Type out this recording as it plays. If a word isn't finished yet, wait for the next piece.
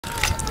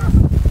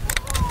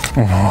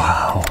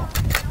Wow.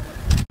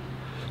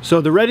 So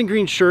the red and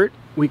green shirt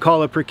we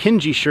call a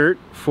Purkinje shirt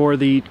for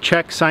the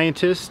Czech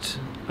scientist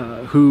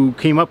who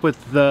came up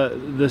with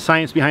the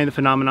science behind the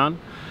phenomenon.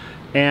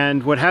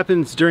 And what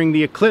happens during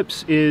the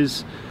eclipse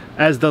is,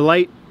 as the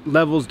light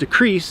levels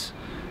decrease,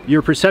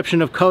 your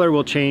perception of color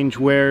will change,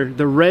 where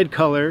the red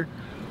color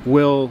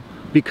will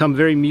become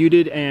very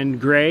muted and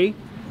gray,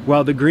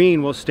 while the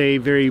green will stay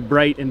very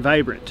bright and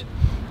vibrant.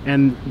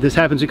 And this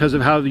happens because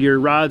of how your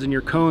rods and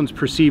your cones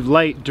perceive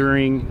light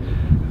during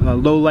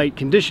low light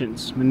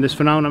conditions. And this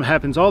phenomenon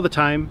happens all the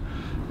time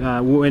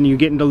when you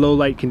get into low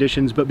light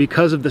conditions, but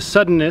because of the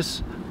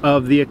suddenness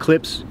of the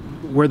eclipse,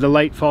 where the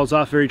light falls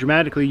off very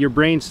dramatically, your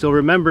brain still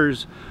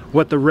remembers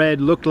what the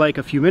red looked like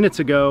a few minutes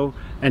ago,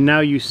 and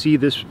now you see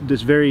this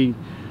very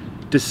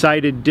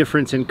decided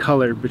difference in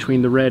color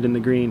between the red and the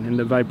green and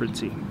the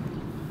vibrancy.